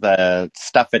sponsored, the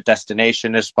stuff at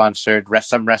destination is sponsored,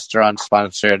 some restaurants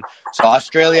sponsored. So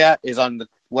Australia is on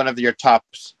one of your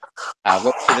tops. What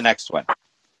would be the next one?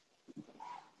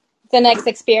 The next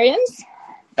experience?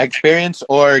 Experience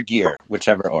or gear,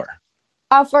 whichever or.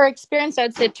 For experience,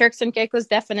 I'd say Turks and Caicos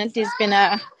definitely has been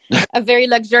a very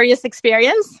luxurious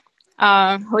experience.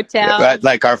 Hotel.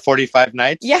 Like our 45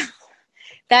 nights? Yeah.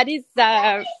 That is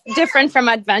different from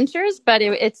adventures, but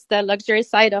it's the luxury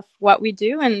side of what we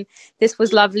do, and this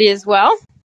was lovely as well.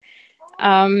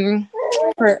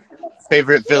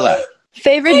 Favorite villa?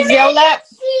 Favorite villa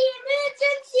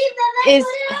is...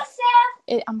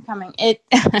 I'm coming.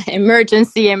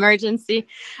 Emergency.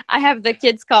 I have the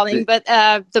kids calling, but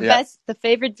the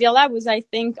favorite villa was, I'm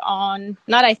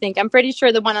pretty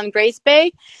sure the one on Grace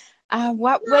Bay.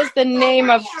 What was the name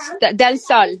of Del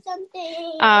Sol?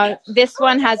 This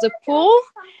one has a pool,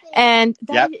 and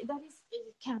that is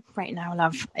camp right now,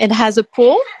 love. It has a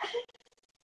pool.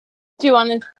 Do you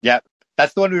want to? Yeah,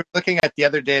 that's the one we were looking at the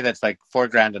other day. That's like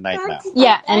 $4,000 a night now.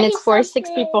 Yeah, and it's for 6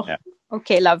 people. Yeah.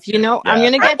 Okay, love. I'm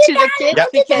gonna get to the kids.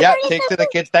 Take to the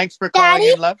kids. Thanks for calling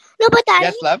in, love. No, but Daddy.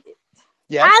 Yes, love.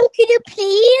 Yes. Could you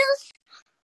please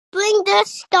bring the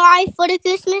star for the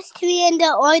Christmas tree and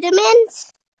the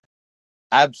ornaments?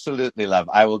 Absolutely, love.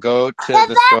 I will go to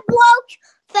the store.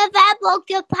 That broke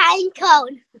the pine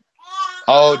cone.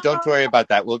 Oh, don't worry about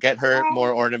that. We'll get her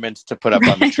more ornaments to put up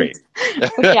on the tree.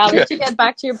 Okay, I'll let you get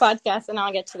back to your podcast, and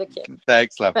I'll get to the kids.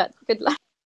 Thanks, love. But good luck.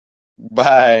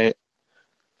 Bye.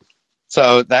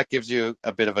 So that gives you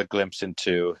a bit of a glimpse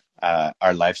into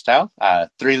our lifestyle.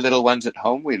 3 little ones at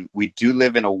home. We do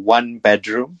live in a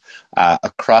 1-bedroom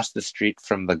across the street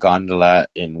from the gondola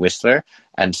in Whistler.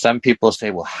 And some people say,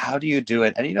 well, how do you do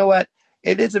it? And you know what?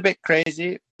 It is a bit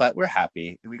crazy, but we're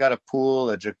happy. We got a pool,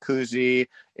 a jacuzzi.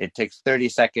 It takes 30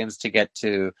 seconds to get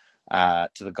to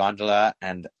the gondola.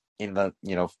 And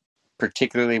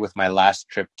particularly with my last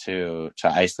trip to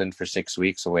Iceland for 6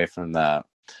 weeks away from the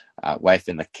wife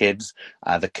and the kids,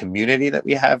 the community that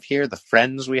we have here, the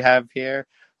friends we have here,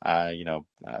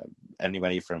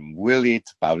 anybody from Willie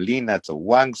to Paulina to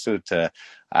Wangsu to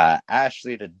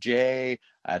Ashley to Jay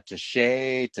to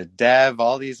Shay to Dev,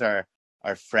 all these are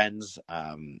friends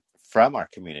from our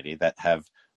community that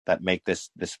make this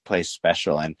place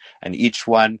special, and each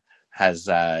one has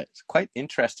quite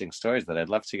interesting stories that I'd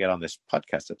love to get on this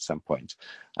podcast at some point.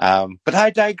 But I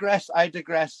digress.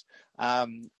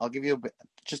 I'll give you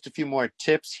just a few more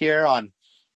tips here on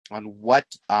what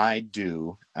I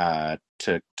do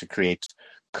to create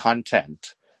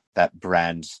content that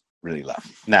brands really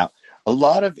love. Now, a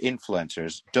lot of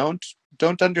influencers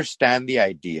don't understand the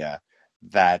idea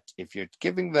that if you're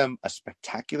giving them a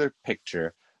spectacular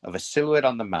picture of a silhouette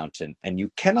on the mountain and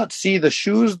you cannot see the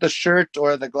shoes, the shirt,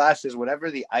 or the glasses, whatever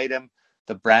the item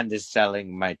the brand is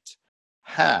selling might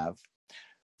have,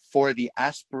 for the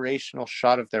aspirational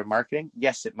shot of their marketing,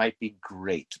 yes, it might be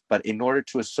great. But in order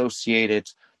to associate it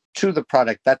to the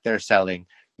product that they're selling,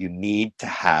 you need to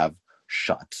have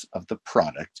shots of the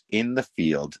product in the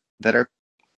field that are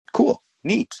cool,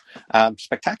 neat,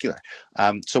 spectacular.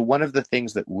 So one of the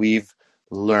things that we've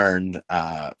learned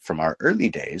from our early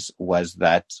days was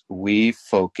that we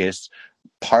focus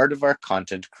part of our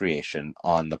content creation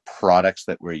on the products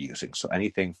that we're using. So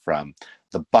anything from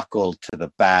the buckle to the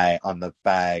bag on the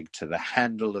bag to the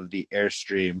handle of the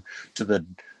Airstream to the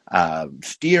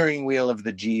steering wheel of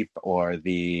the Jeep or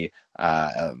the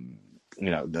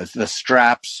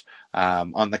straps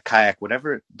on the kayak,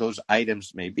 whatever those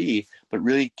items may be, but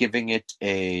really giving it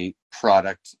a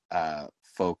product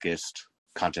focused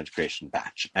content creation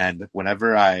batch. And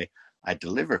whenever I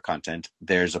deliver content,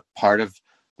 there's a part of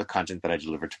the content that I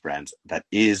deliver to brands that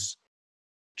is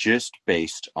just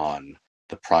based on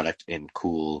the product in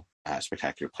cool,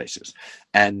 spectacular places.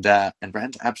 And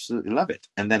brands absolutely love it.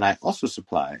 And then I also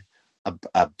supply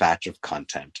a batch of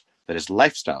content that is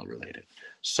lifestyle related.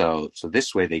 So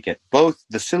this way they get both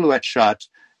the silhouette shot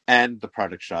and the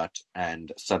product shot,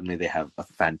 and suddenly they have a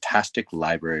fantastic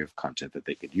library of content that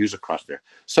they could use across their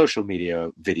social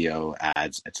media, video,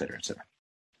 ads, etc., etc.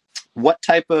 What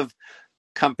type of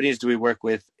companies do we work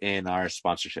with in our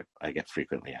sponsorship? I get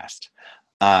frequently asked.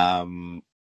 I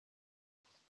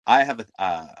have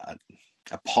a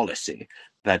policy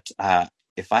that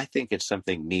if I think it's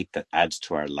something neat that adds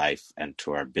to our life and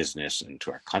to our business and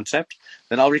to our concept,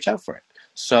 then I'll reach out for it.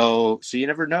 So you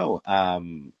never know.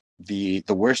 The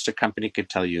worst a company could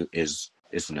tell you is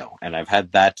no. And I've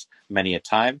had that many a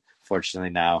time.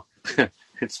 Fortunately now,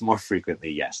 It's more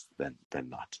frequently yes than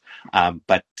not.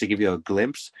 But to give you a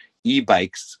glimpse,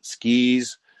 e-bikes,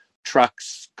 skis,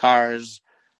 trucks, cars,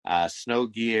 snow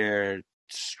gear,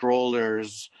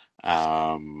 strollers,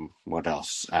 what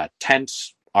else?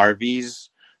 Tents, RVs,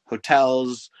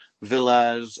 hotels,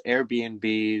 villas,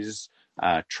 Airbnbs,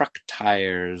 truck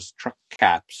tires, truck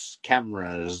caps,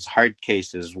 cameras, hard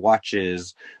cases,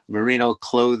 watches, merino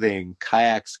clothing,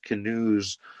 kayaks,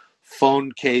 canoes,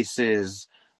 phone cases,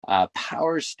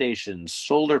 power stations,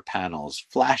 solar panels,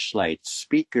 flashlights,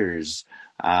 speakers,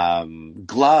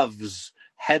 gloves,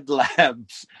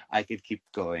 headlamps. I could keep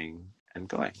going and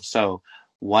going. So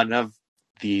one of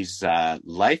these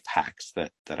life hacks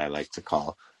that I like to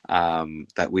call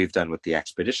that we've done with the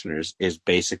expeditioners is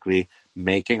basically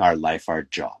making our life our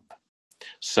job.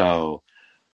 So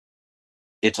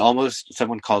it's almost,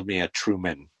 someone called me a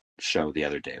Truman Show the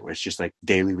other day, where it's just like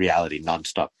daily reality,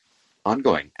 nonstop,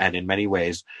 ongoing. And in many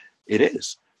ways, it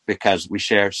is, because we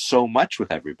share so much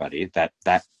with everybody that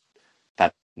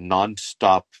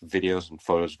nonstop videos and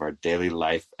photos of our daily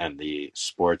life and the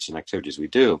sports and activities we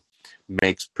do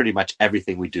makes pretty much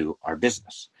everything we do our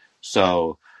business.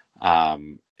 So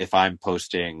if I'm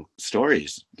posting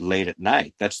stories late at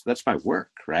night, that's my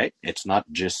work, right? It's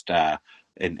not just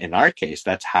in our case,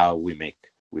 that's how we make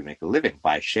a living,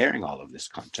 by sharing all of this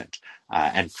content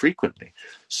and frequently.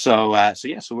 So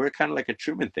we're kind of like a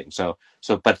Truman thing.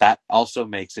 But that also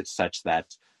makes it such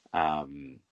that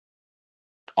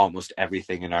almost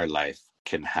everything in our life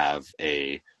can have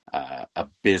a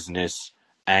business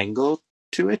angle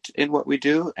to it in what we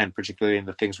do, and particularly in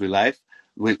the things we like,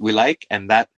 and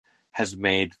that has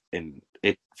made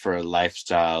it for a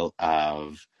lifestyle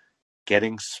of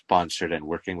getting sponsored and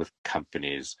working with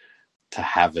companies to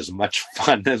have as much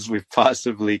fun as we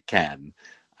possibly can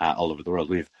all over the world.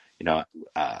 We've,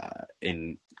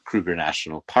 in Kruger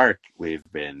National Park, we've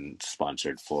been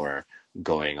sponsored for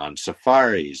going on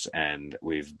safaris, and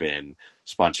we've been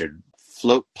sponsored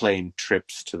float plane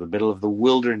trips to the middle of the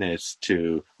wilderness,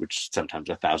 which sometimes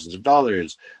are thousands of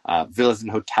dollars, villas and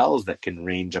hotels that can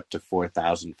range up to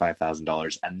 $4,000,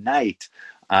 $5,000 a night.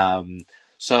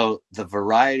 So the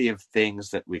variety of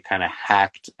things that we kind of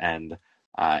hacked and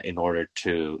in order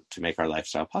to make our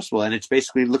lifestyle possible. And it's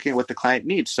basically looking at what the client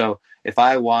needs. So if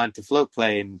I want a float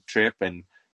plane trip and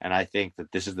I think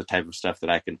that this is the type of stuff that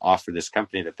I can offer this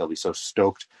company that they'll be so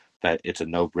stoked that it's a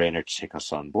no-brainer to take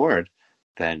us on board,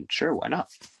 then sure, why not?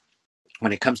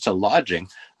 When it comes to lodging,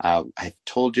 I've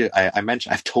told you,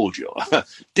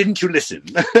 didn't you listen?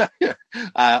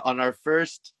 On my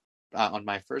first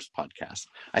podcast,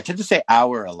 I tend to say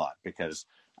our a lot because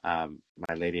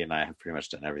my lady and I have pretty much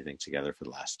done everything together for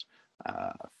the last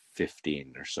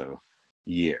 15 or so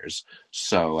years.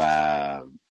 So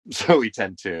we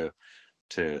tend to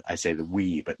I say the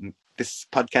we, but this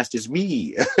podcast is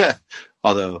me.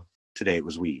 Although today it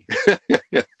was we.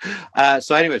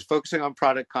 So anyways, focusing on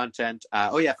product content.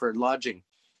 For lodging,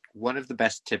 one of the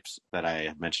best tips that I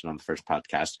had mentioned on the first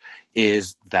podcast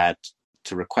is that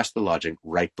to request the lodging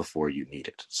right before you need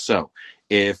it. So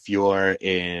if you're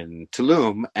in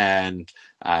Tulum and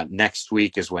next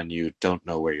week is when you don't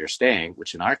know where you're staying,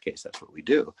 which in our case, that's what we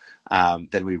do,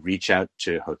 then we reach out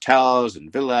to hotels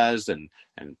and villas and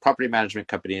property management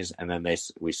companies, and then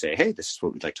we say, hey, this is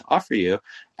what we'd like to offer you,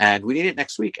 and we need it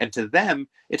next week. And to them,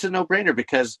 it's a no-brainer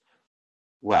because,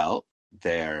 well,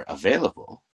 they're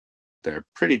available. They're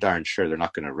pretty darn sure they're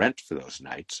not going to rent for those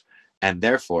nights. And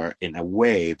therefore, in a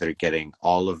way, they're getting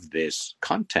all of this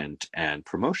content and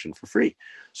promotion for free.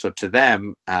 So to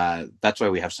them, that's why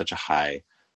we have such a high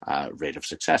rate of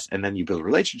success. And then you build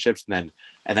relationships, and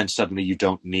then suddenly you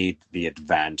don't need the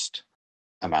advanced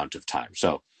amount of time.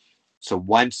 So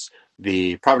once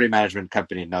the property management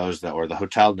company knows that, or the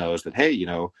hotel knows that, hey,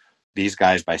 these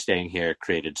guys by staying here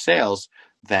created sales,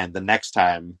 then the next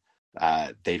time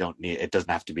it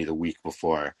doesn't have to be the week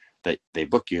before that they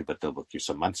book you, but they'll book you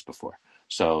some months before.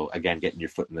 So again, getting your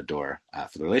foot in the door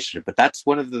for the relationship. But that's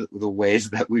one of the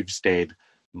ways that we've stayed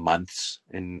months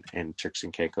in Turks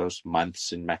and Caicos,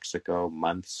 months in Mexico,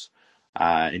 months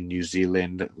in New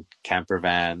Zealand, camper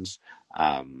vans,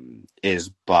 is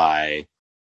by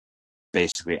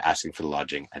basically asking for the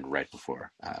lodging and right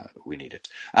before we need it.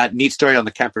 Neat story on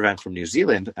the camper van from New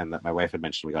Zealand, and that my wife had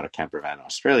mentioned we got a camper van in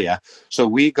Australia. So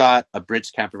we got a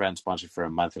Brits camper van sponsored for a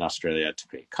month in Australia to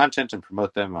create content and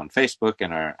promote them on Facebook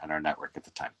and our network at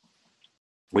the time,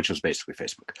 which was basically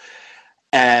Facebook.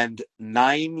 And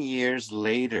 9 years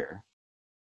later,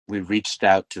 we reached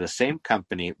out to the same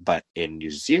company, but in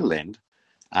New Zealand,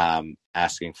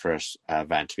 asking for a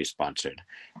van to be sponsored.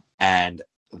 And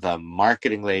the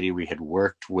marketing lady we had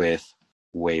worked with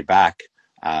way back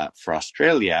for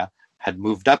Australia had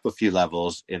moved up a few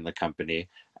levels in the company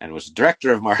and was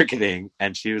director of marketing.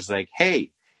 And she was like,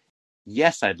 hey,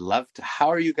 yes, I'd love to. How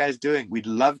are you guys doing? We'd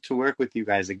love to work with you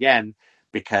guys again,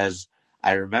 because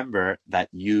I remember that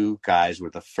you guys were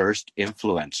the first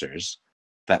influencers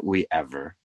that we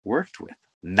ever worked with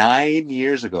 9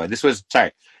 years ago. And this was,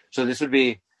 sorry, so this would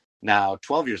be now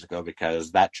 12 years ago,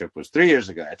 because that trip was 3 years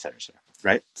ago, et cetera,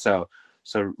 right? So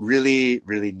really,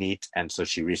 really neat. And so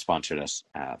she re-sponsored us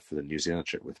for the New Zealand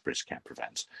trip with British Camper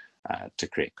Vans to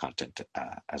create content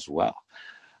as well.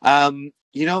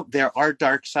 There are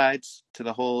dark sides to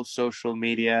the whole social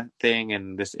media thing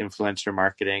and this influencer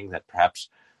marketing that perhaps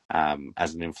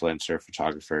as an influencer,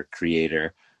 photographer,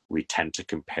 creator, we tend to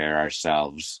compare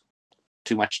ourselves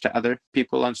too much to other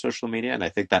people on social media. And I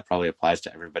think that probably applies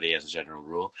to everybody as a general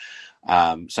rule.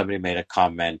 Somebody made a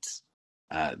comment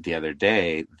the other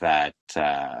day that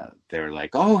they were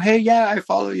like, oh, hey, yeah, I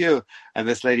follow you. And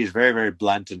this lady's very, very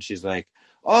blunt. And she's like,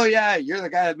 oh, yeah, you're the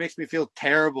guy that makes me feel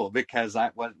terrible, because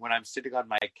when I'm sitting on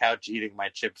my couch eating my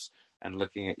chips and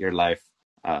looking at your life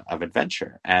of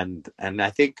adventure. And I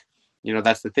think,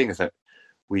 that's the thing, is that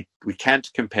we can't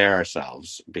compare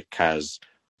ourselves, because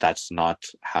that's not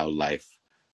how life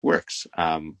works.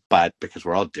 But because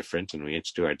we're all different and we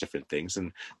each do our different things,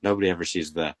 and nobody ever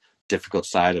sees the difficult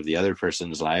side of the other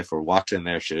person's life or walks in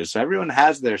their shoes. So everyone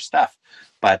has their stuff.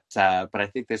 But I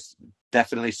think this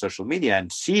definitely social media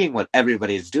and seeing what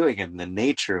everybody is doing and the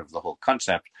nature of the whole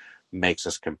concept makes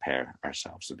us compare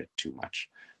ourselves a bit too much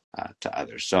to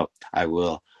others. So I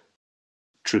will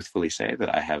truthfully say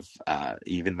that I have,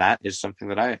 even that is something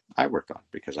that I work on,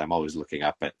 because I'm always looking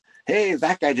up at, hey,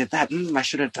 that guy did that. I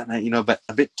should have done that, but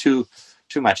a bit too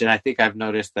much. And I think I've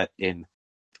noticed that in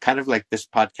kind of like this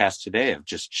podcast today, of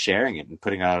just sharing it and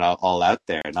putting it all out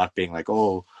there, and not being like,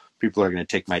 oh, people are going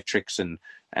to take my tricks and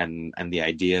the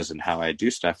ideas and how I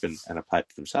do stuff and apply it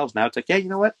to themselves. Now it's like, yeah, you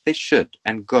know what? They should,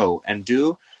 and go and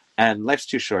do. And life's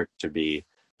too short to be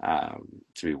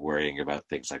worrying about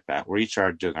things like that. We each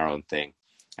are doing our own thing.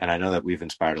 And I know that we've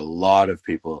inspired a lot of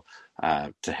people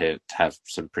to have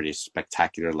some pretty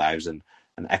spectacular lives, and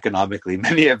economically,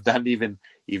 many have done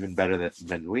even better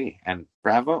than we. And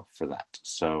bravo for that.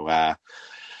 So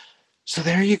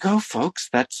there you go, folks.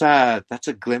 That's a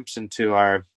glimpse into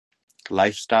our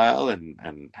lifestyle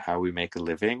and how we make a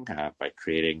living by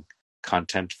creating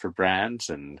content for brands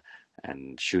and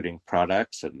shooting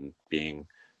products and being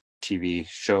TV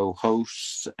show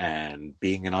hosts and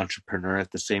being an entrepreneur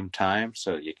at the same time,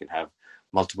 so you can have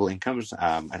multiple incomes.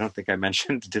 I don't think I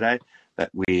mentioned, did I, that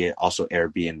we also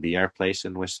Airbnb our place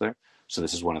in Whistler. So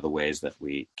this is one of the ways that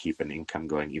we keep an income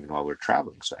going even while we're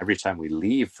traveling. So every time we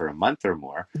leave for a month or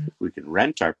more, we can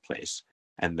rent our place,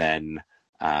 and then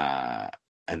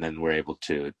we're able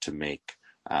to make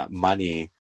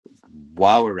money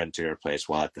while we're renting our place,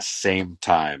 while at the same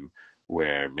time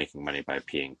we're making money by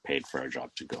being paid for our job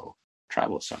to go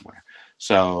travel somewhere.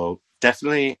 So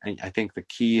definitely, I think the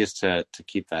key is to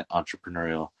keep that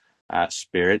entrepreneurial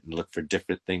spirit and look for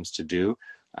different things to do.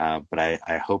 But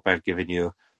I hope I've given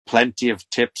you plenty of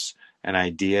tips and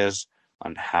ideas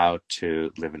on how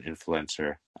to live an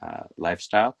influencer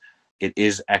lifestyle. It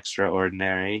is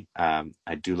extraordinary.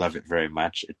 I do love it very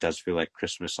much. It does feel like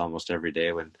Christmas almost every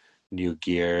day when new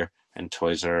gear and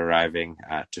toys are arriving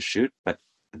to shoot, but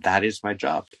that is my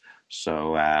job.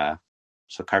 So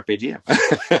carpe diem.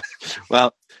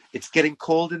 Well, it's getting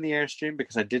cold in the Airstream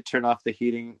because I did turn off the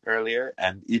heating earlier,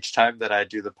 and each time that I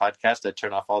do the podcast, I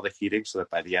turn off all the heating so that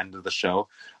by the end of the show,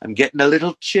 I'm getting a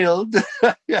little chilled.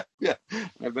 yeah.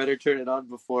 I better turn it on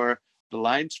before the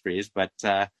lines freeze. But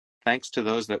thanks to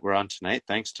those that were on tonight.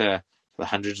 Thanks to the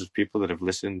hundreds of people that have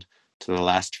listened to the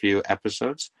last few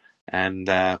episodes. And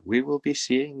we will be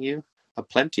seeing you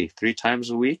aplenty 3 times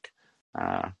a week.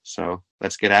 So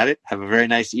let's get at it. Have a very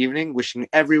nice evening. Wishing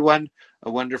everyone a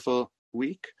wonderful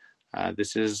week.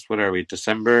 This is, what are we,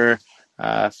 December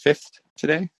 5th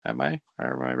today? Am I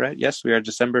right? Yes, we are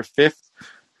December 5th.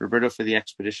 Roberto for the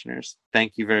Expeditioners.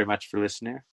 Thank you very much for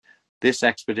listening. This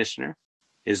Expeditioner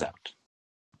is out.